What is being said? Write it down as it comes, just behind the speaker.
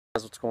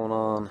What's going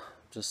on?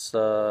 Just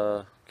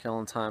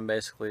killing time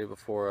basically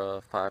before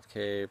a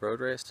 5K road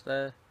race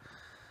today.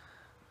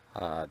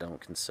 I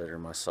don't consider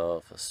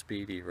myself a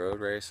speedy road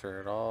racer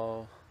at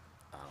all.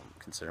 I don't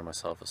consider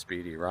myself a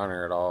speedy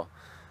runner at all.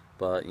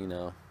 But you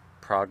know,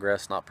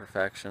 progress, not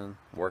perfection.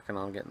 Working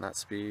on getting that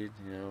speed.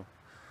 You know,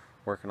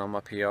 working on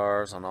my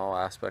PRs on all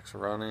aspects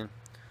of running.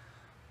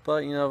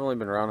 But you know, I've only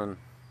been running.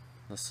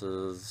 This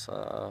is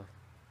a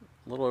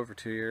little over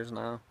 2 years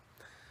now.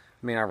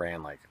 I mean, I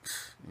ran like,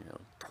 you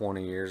know,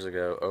 20 years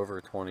ago, over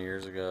 20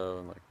 years ago,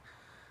 and like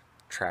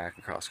track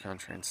and cross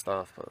country and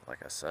stuff. But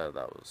like I said,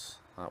 that was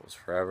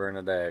forever and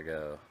a day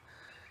ago.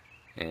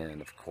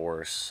 And of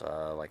course,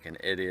 like an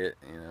idiot,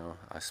 you know,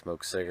 I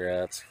smoked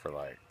cigarettes for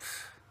like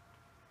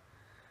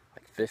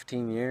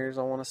 15 years,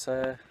 I want to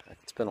say.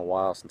 It's been a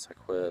while since I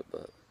quit,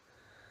 but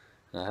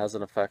it has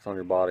an effect on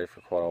your body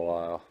for quite a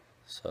while.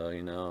 So,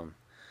 you know, I'm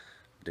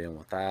dealing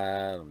with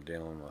that. I'm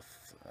dealing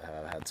with,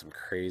 I've had some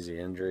crazy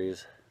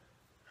injuries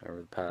over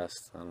the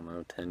past, I don't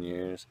know, 10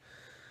 years.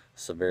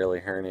 Severely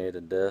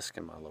herniated disc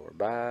in my lower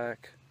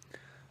back.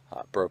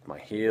 Broke my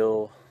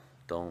heel.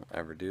 Don't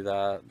ever do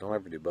that. Don't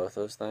ever do both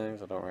those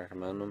things. I don't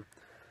recommend them.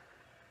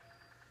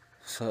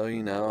 So,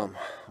 you know,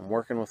 I'm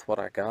working with what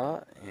I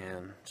got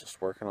and just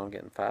working on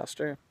getting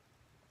faster.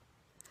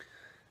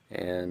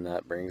 And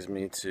that brings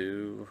me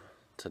to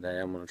today.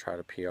 I'm going to try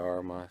to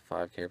PR my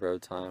 5K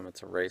road time.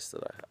 It's a race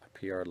that I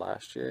PR'd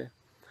last year.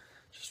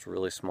 Just a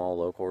really small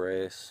local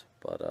race,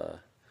 but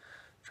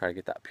try to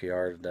get that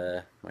PR today.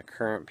 My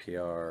current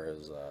PR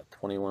is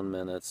 21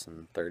 minutes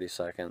and 30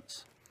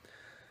 seconds.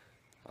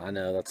 I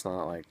know that's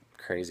not like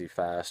crazy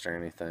fast or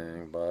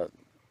anything, but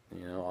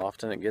you know,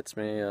 often it gets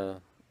me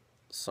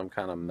some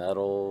kind of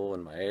medal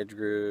in my age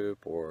group,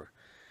 or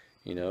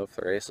you know, if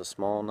the race is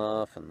small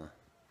enough and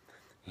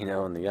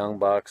and the young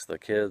bucks, the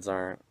kids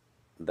aren't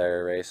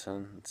there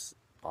racing. It's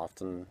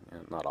often, you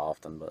know, not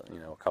often, but you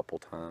know, a couple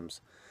times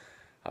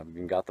I've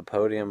even got the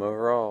podium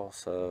overall.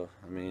 So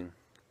I mean,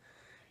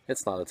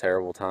 it's not a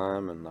terrible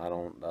time, and I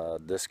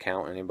don't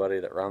discount anybody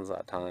that runs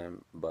that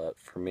time, but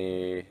for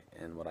me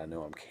and what I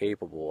know I'm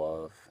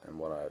capable of and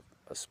what I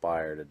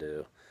aspire to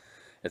do,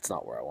 it's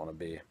not where I want to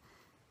be.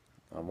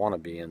 I want to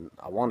be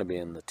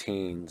in the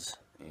teens,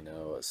 you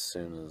know, as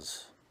soon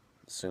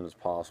as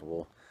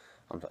possible.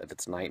 If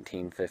it's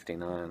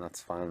 1959,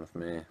 that's fine with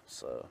me.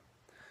 So,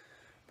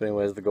 but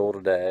anyways, the goal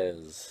today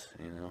is,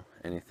 you know,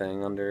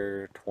 anything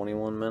under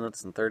 21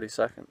 minutes and 30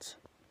 seconds.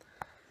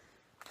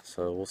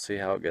 So we'll see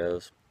how it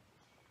goes.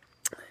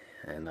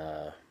 And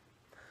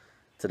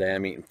today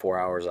I'm eating 4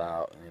 hours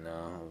out. You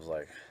know, I was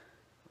like,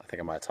 I think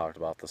I might have talked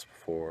about this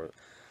before.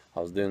 I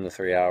was doing the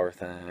 3-hour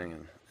thing,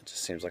 and it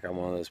just seems like I'm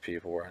one of those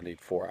people where I need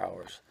 4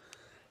 hours.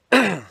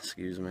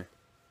 Excuse me.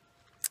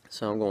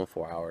 So I'm going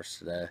 4 hours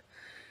today.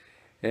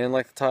 And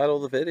like the title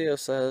of the video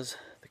says,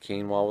 the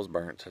quinoa was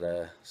burnt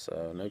today.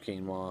 So no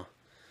quinoa.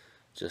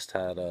 Just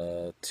had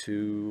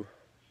two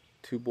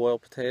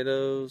boiled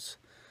potatoes.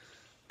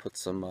 Put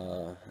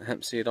some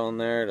hemp seed on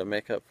there to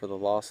make up for the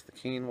loss of the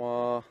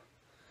quinoa.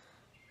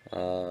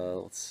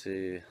 Let's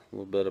see, a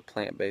little bit of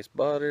plant-based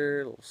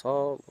butter, a little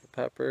salt, a little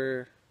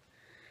pepper,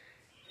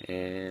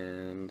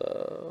 and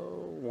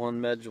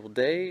 1 medjool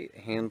date,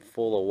 a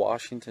handful of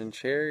Washington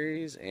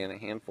cherries, and a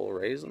handful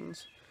of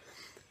raisins.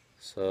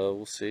 So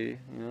we'll see,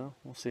 you know,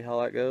 we'll see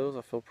how that goes.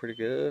 I feel pretty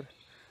good.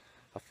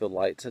 I feel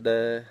light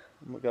today.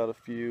 I've got a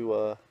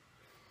few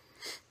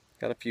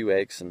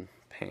aches and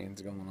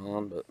pains going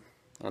on, but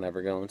I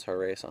never go into a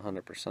race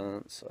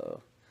 100%.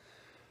 So,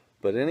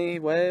 but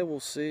anyway,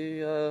 we'll see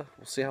how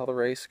the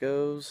race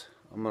goes.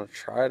 I'm gonna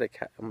try to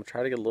get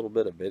a little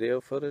bit of video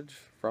footage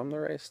from the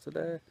race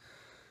today.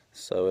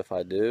 So if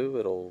I do,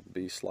 it'll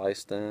be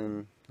sliced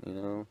in, you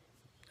know,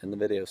 in the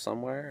video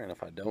somewhere. And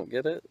if I don't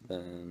get it,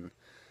 then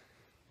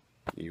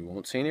you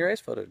won't see any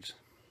race footage.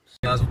 Hey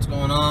guys, what's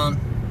going on?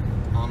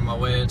 On my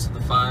way to the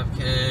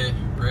 5K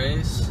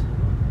race.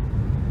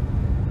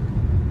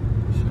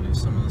 Show you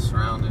some of the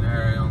surrounding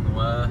area on the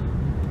way. A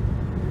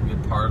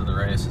good part of the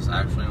race is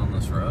actually on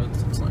this road,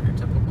 so it's not your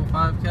typical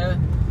 5K.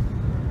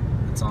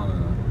 It's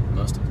on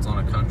most of it's on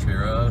a country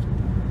road.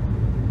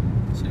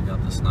 So you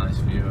got this nice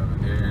view over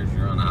here as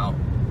you run out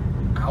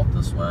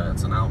this way.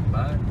 It's an out and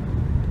back.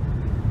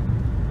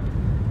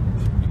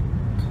 Should be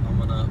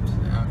coming up to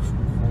the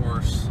actual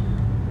course.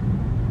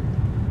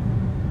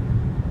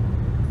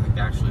 I think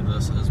actually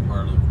this is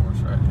part of the course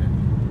right here.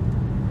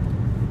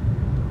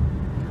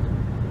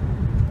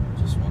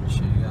 Just want to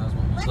show you guys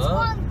what was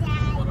up,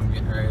 what I'm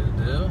getting ready to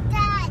do.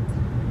 Dad.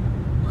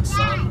 My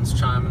son's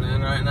chiming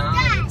in right now.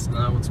 He wants to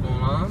know what's going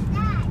on.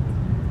 Dad.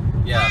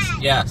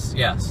 Yes, Dad.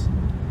 yes.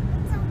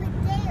 What's over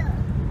there?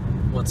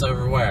 What's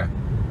over where?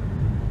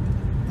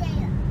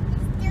 There.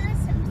 Is there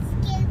some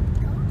scared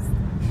ghost?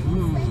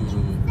 Ooh.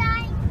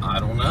 Frankenstein? I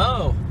don't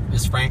know.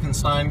 Is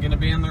Frankenstein going to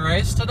be in the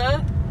race today?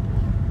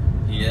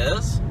 He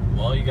is?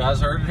 Well, you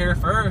guys heard it here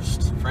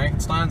first.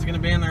 Frankenstein's going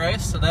to be in the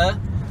race today.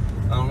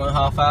 I don't know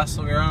how fast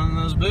he'll be running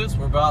in those boots.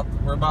 We're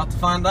about to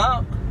find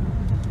out.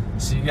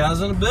 See you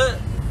guys in a bit.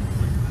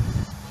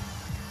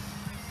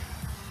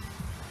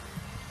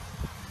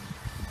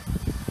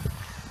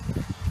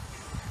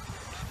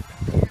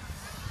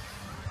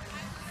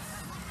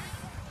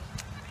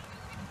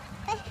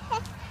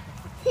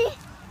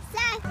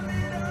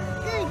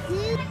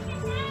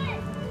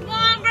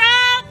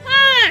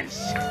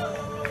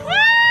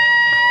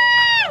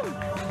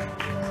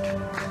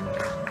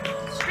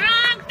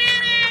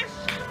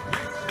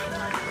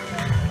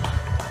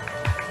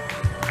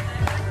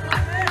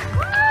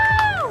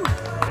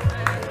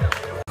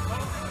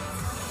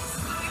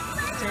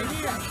 Right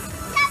here.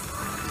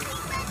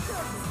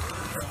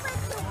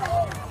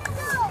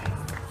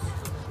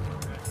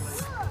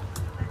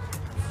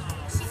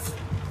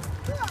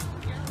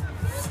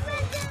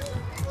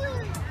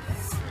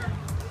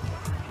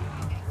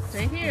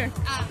 Stay here.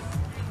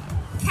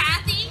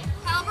 Kathy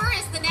Helber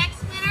is the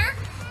next winner.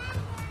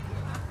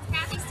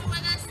 Kathy still with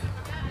us?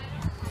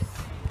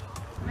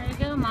 There you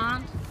go,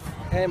 Mont.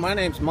 Hey, my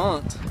name's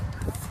Mont.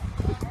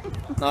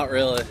 Not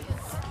really.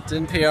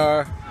 Didn't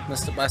PR.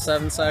 Missed it by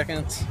 7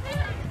 seconds,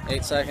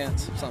 8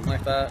 seconds, something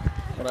like that.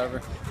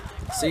 Whatever.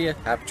 See ya.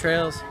 Happy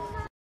trails.